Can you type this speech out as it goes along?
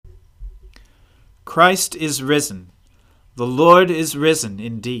Christ is risen. The Lord is risen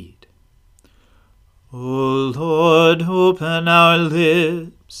indeed. O Lord, open our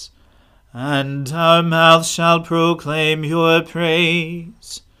lips, and our mouth shall proclaim your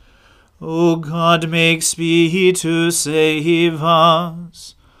praise. O God, make speed to save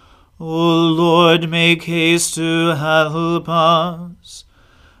us. O Lord, make haste to help us.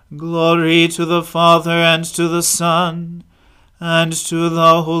 Glory to the Father, and to the Son, and to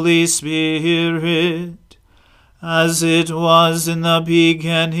the Holy Spirit, as it was in the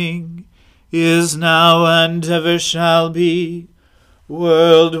beginning, is now, and ever shall be,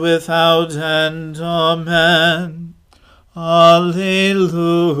 world without end. Amen. Alleluia.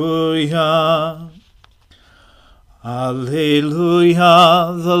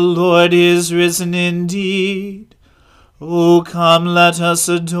 Alleluia. The Lord is risen indeed. O come, let us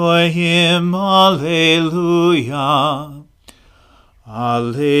adore him. Alleluia.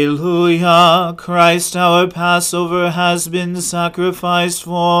 Alleluia. Christ our Passover has been sacrificed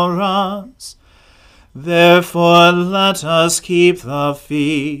for us. Therefore let us keep the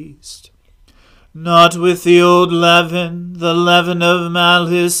feast. Not with the old leaven, the leaven of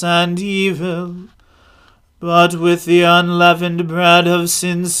malice and evil, but with the unleavened bread of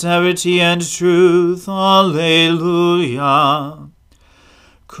sincerity and truth. Alleluia.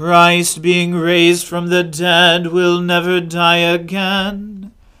 Christ, being raised from the dead, will never die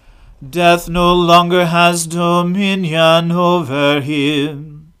again. Death no longer has dominion over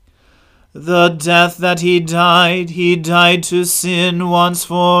him. The death that he died to sin once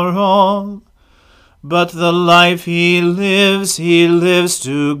for all. But the life he lives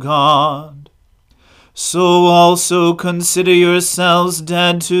to God. So also consider yourselves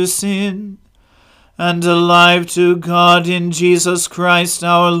dead to sin, and alive to God in Jesus Christ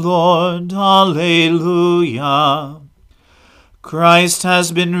our Lord. Alleluia. Christ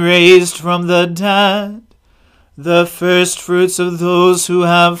has been raised from the dead, the firstfruits of those who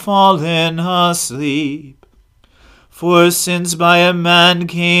have fallen asleep. For since by a man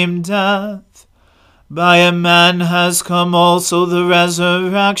came death, by a man has come also the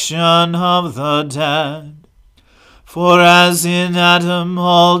resurrection of the dead. For as in Adam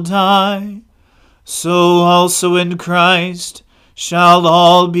all die, so also in Christ shall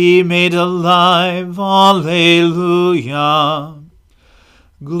all be made alive. Alleluia.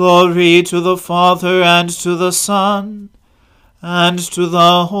 Glory to the Father, and to the Son, and to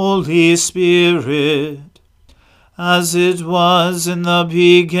the Holy Spirit, as it was in the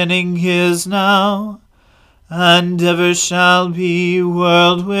beginning, is now, and ever shall be,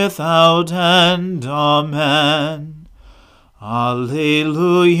 world without end. Amen.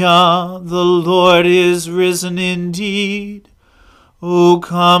 Alleluia. The Lord is risen indeed. O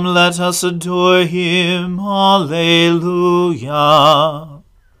come, let us adore him. Alleluia.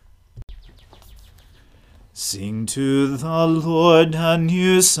 Sing to the Lord a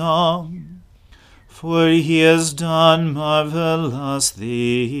new song, for he has done marvelous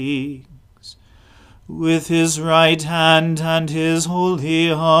things. With his right hand and his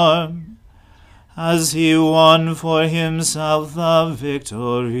holy arm has he won for himself the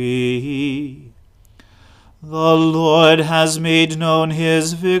victory. The Lord has made known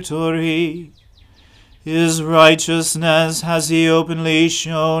his victory. His righteousness has he openly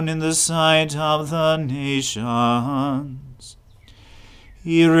shown in the sight of the nations.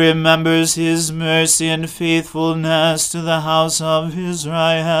 He remembers his mercy and faithfulness to the house of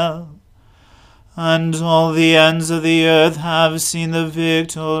Israel. And all the ends of the earth have seen the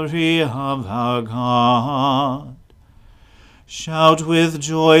victory of our God. Shout with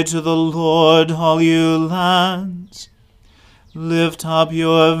joy to the Lord, all you lands. Lift up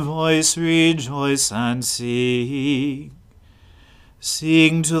your voice, rejoice and sing.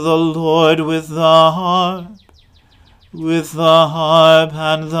 Sing to the Lord with the harp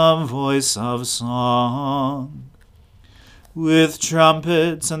and the voice of song. With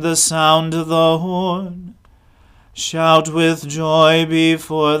trumpets and the sound of the horn, shout with joy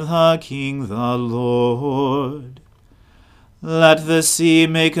before the King the Lord. Let the sea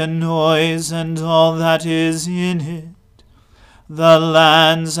make a noise, and all that is in it, the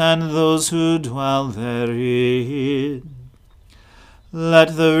lands and those who dwell therein.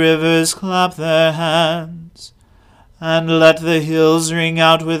 Let the rivers clap their hands, and let the hills ring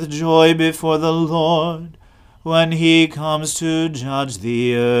out with joy before the Lord, when he comes to judge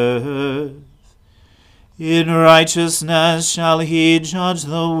the earth. In righteousness shall he judge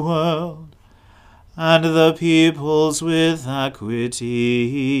the world, and the peoples with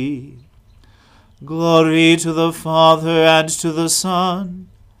equity. Glory to the Father, and to the Son,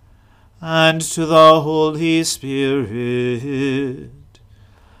 and to the Holy Spirit,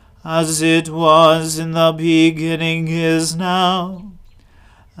 as it was in the beginning, is now,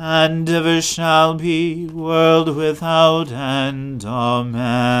 and ever shall be, world without end.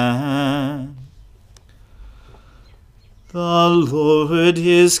 Amen. The Lord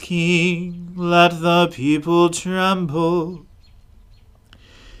is King, let the people tremble.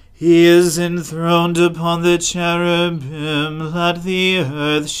 He is enthroned upon the cherubim, let the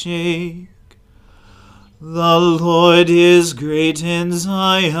earth shake. The Lord is great in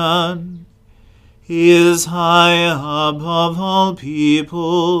Zion, He is high above all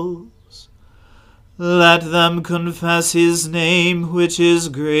peoples. Let them confess His name, which is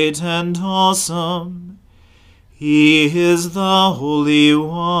great and awesome. He is the Holy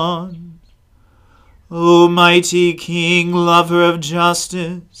One. O mighty King, lover of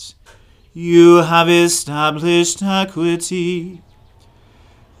justice, you have established equity.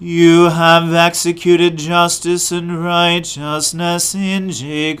 You have executed justice and righteousness in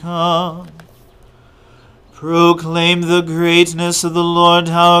Jacob. Proclaim the greatness of the Lord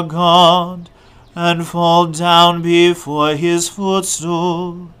our God, and fall down before His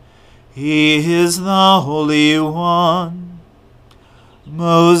footstool. He is the Holy One.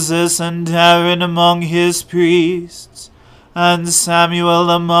 Moses and Aaron among His priests, and Samuel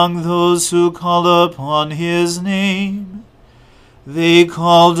among those who call upon His name. They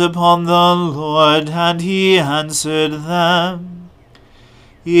called upon the Lord, and He answered them.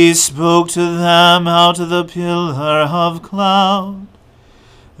 He spoke to them out of the pillar of cloud.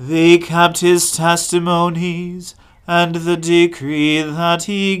 They kept His testimonies and the decree that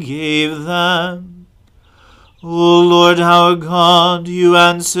He gave them. O Lord our God, You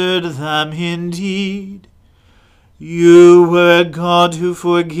answered them indeed. You were a God who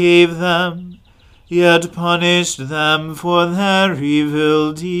forgave them, yet punished them for their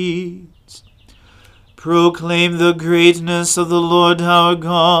evil deeds. Proclaim the greatness of the Lord our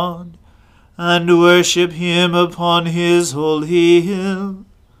God, and worship Him upon His holy hill.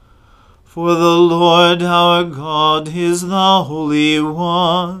 For the Lord our God is the Holy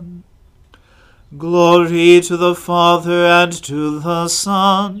One. Glory to the Father, and to the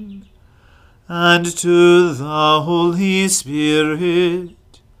Son, and to the Holy Spirit,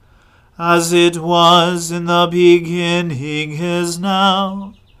 as it was in the beginning, is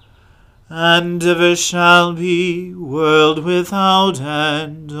now, and ever shall be, world without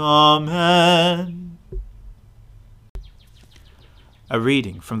end. Amen. A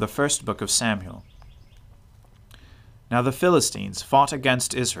reading from the first book of Samuel. Now the Philistines fought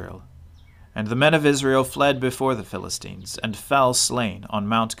against Israel, and the men of Israel fled before the Philistines, and fell slain on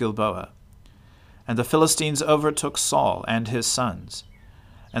Mount Gilboa. And the Philistines overtook Saul and his sons.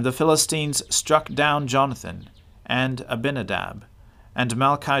 And the Philistines struck down Jonathan, and Abinadab, and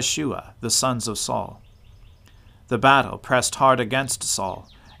Malchishua, the sons of Saul. The battle pressed hard against Saul,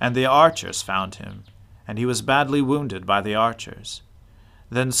 and the archers found him, and he was badly wounded by the archers.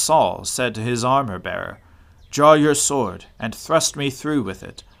 Then Saul said to his armor-bearer, Draw your sword, and thrust me through with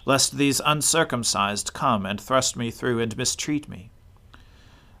it, lest these uncircumcised come and thrust me through and mistreat me.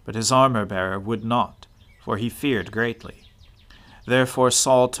 But his armor-bearer would not, for he feared greatly. Therefore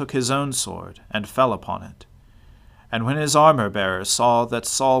Saul took his own sword, and fell upon it. And when his armor-bearer saw that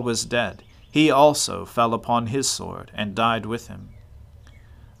Saul was dead, he also fell upon his sword, and died with him.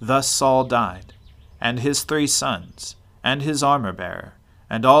 Thus Saul died, and his 3 sons, and his armor-bearer,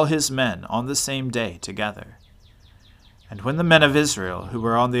 and all his men on the same day together. And when the men of Israel, who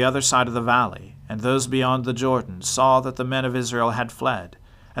were on the other side of the valley, and those beyond the Jordan, saw that the men of Israel had fled,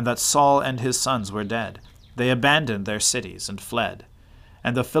 and that Saul and his sons were dead, they abandoned their cities and fled,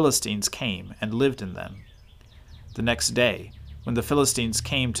 and the Philistines came and lived in them. The next day, when the Philistines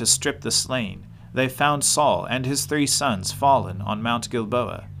came to strip the slain, they found Saul and his 3 sons fallen on Mount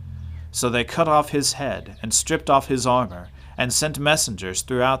Gilboa. So they cut off his head, and stripped off his armor, and sent messengers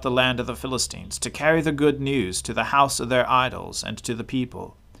throughout the land of the Philistines to carry the good news to the house of their idols and to the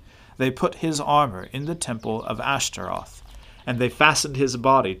people. They put his armor in the temple of Ashtaroth, and they fastened his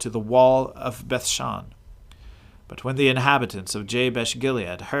body to the wall of Bethshan. But when the inhabitants of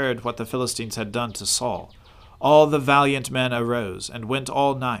Jabesh-Gilead heard what the Philistines had done to Saul, all the valiant men arose, and went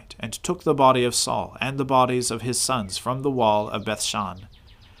all night, and took the body of Saul and the bodies of his sons from the wall of Bethshan.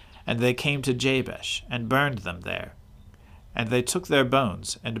 And they came to Jabesh, and burned them there. And they took their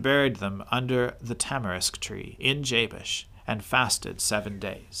bones, and buried them under the tamarisk tree in Jabesh, and fasted 7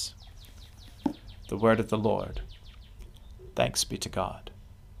 days. The word of the Lord. Thanks be to God.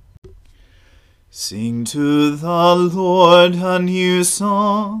 Sing to the Lord a new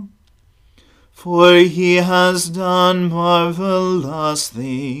song, for he has done marvelous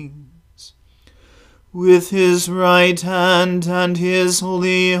things. with his right hand and his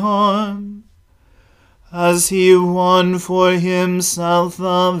holy arm, as he won for himself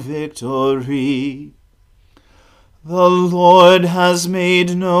the victory. The Lord has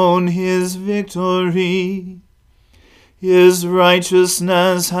made known his victory. His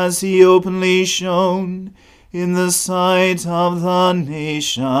righteousness has he openly shown in the sight of the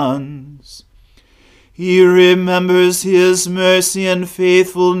nations. He remembers his mercy and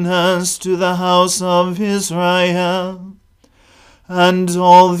faithfulness to the house of Israel, and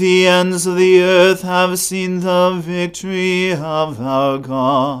all the ends of the earth have seen the victory of our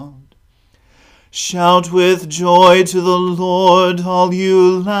God. Shout with joy to the Lord, all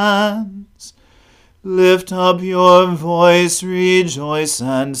you lands. Lift up your voice, rejoice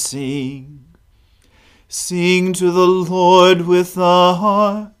and sing. Sing to the Lord with the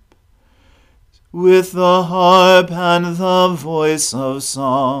harp and the voice of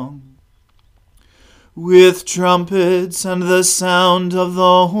song, with trumpets and the sound of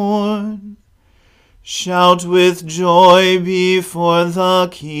the horn. Shout with joy before the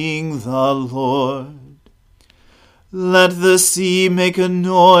King, the Lord. Let the sea make a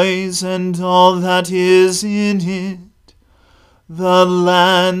noise, and all that is in it, the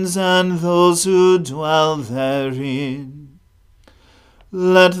lands and those who dwell therein.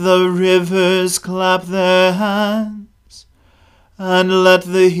 Let the rivers clap their hands, and let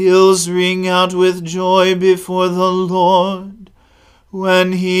the hills ring out with joy before the Lord,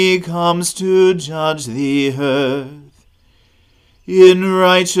 when he comes to judge the earth. In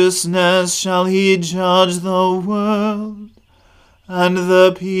righteousness shall he judge the world, and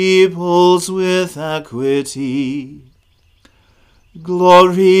the peoples with equity.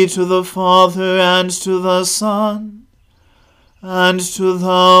 Glory to the Father, and to the Son, and to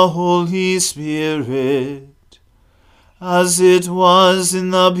the Holy Spirit, as it was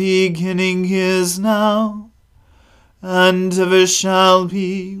in the beginning, is now, and ever shall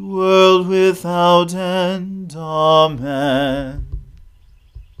be, world without end. Amen.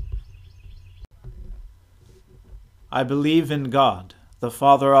 I believe in God, the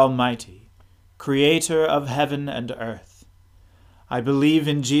Father Almighty, creator of heaven and earth. I believe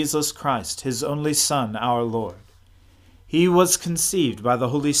in Jesus Christ, his only Son, our Lord. He was conceived by the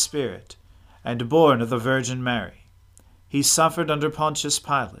Holy Spirit, and born of the Virgin Mary. He suffered under Pontius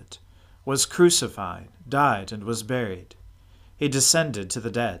Pilate, was crucified, died, and was buried. He descended to the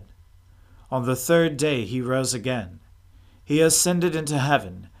dead. On the third day he rose again. He ascended into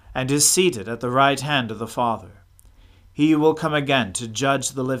heaven, and is seated at the right hand of the Father. He will come again to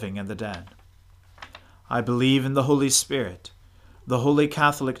judge the living and the dead. I believe in the Holy Spirit, the Holy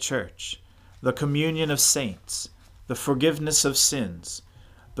Catholic Church, the communion of saints, the forgiveness of sins,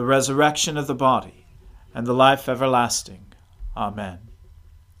 the resurrection of the body, and the life everlasting. Amen.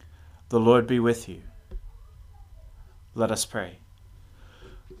 The Lord be with you. Let us pray.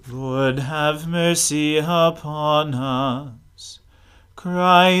 Lord, have mercy upon us.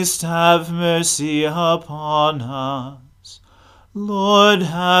 Christ, have mercy upon us. Lord,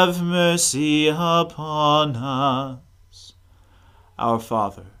 have mercy upon us. Our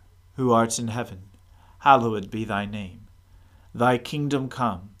Father, who art in heaven, hallowed be thy name. Thy kingdom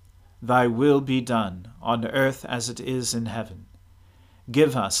come, thy will be done, on earth as it is in heaven.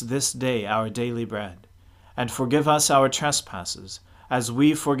 Give us this day our daily bread, and forgive us our trespasses, as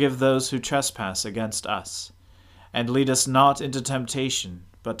we forgive those who trespass against us. And lead us not into temptation,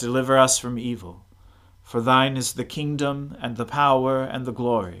 but deliver us from evil. For thine is the kingdom, and the power, and the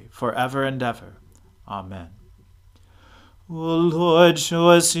glory, forever and ever. Amen. O Lord, show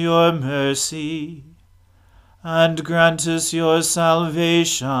us your mercy, and grant us your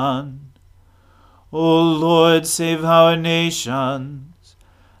salvation. O Lord, save our nations,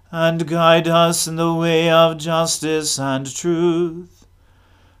 and guide us in the way of justice and truth.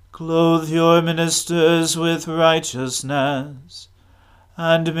 Clothe your ministers with righteousness,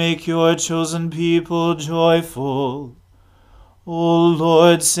 and make your chosen people joyful. O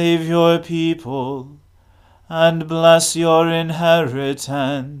Lord, save your people, and bless your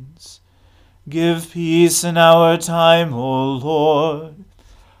inheritance. Give peace in our time, O Lord,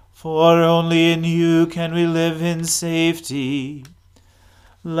 for only in you can we live in safety.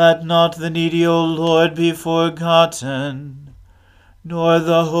 Let not the needy, O Lord, be forgotten, nor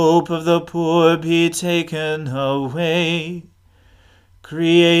the hope of the poor be taken away.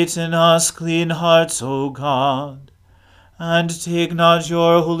 Create in us clean hearts, O God, and take not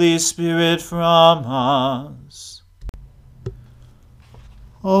your Holy Spirit from us.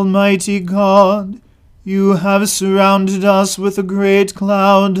 Almighty God, you have surrounded us with a great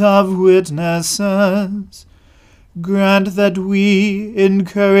cloud of witnesses. grant that we,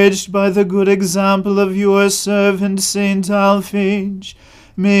 encouraged by the good example of your servant Saint Alphege,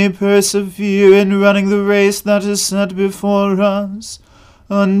 may persevere in running the race that is set before us,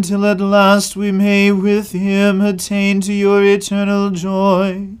 until at last we may with him attain to your eternal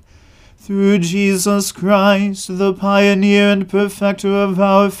joy. Through Jesus Christ, the pioneer and perfecter of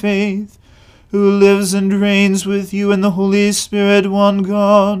our faith, who lives and reigns with you in the Holy Spirit, one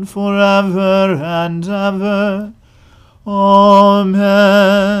God, forever and ever. Amen.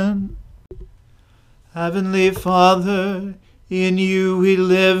 Heavenly Father, in you we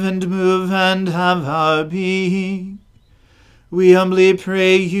live and move and have our being. We humbly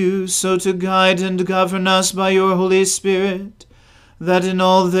pray you so to guide and govern us by your Holy Spirit, that in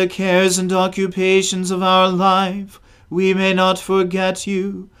all the cares and occupations of our life we may not forget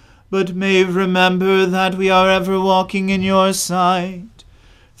you, but may remember that we are ever walking in your sight.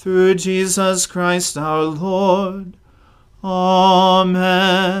 Through Jesus Christ our Lord.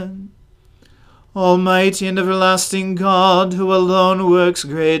 Amen. Almighty and everlasting God, who alone works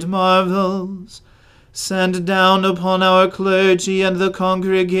great marvels, send down upon our clergy and the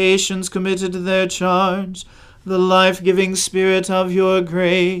congregations committed to their charge the life-giving Spirit of your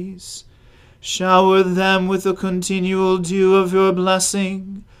grace. Shower them with the continual dew of your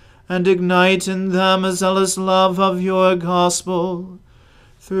blessing, and ignite in them a zealous love of your gospel.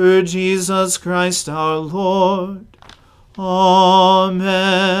 Through Jesus Christ our Lord. Amen.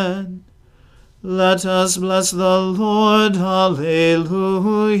 Let us bless the Lord. Alleluia.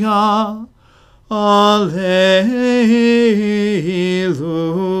 Alleluia.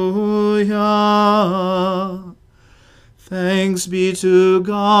 Thanks be to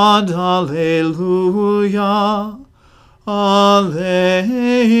God. Alleluia. Alleluia.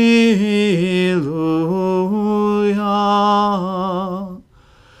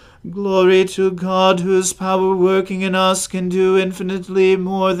 Glory to God, whose power working in us can do infinitely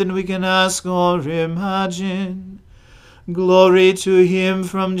more than we can ask or imagine. Glory to him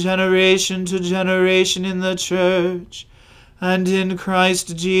from generation to generation in the Church, and in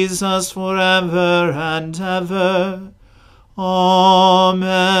Christ Jesus forever and ever. Amen.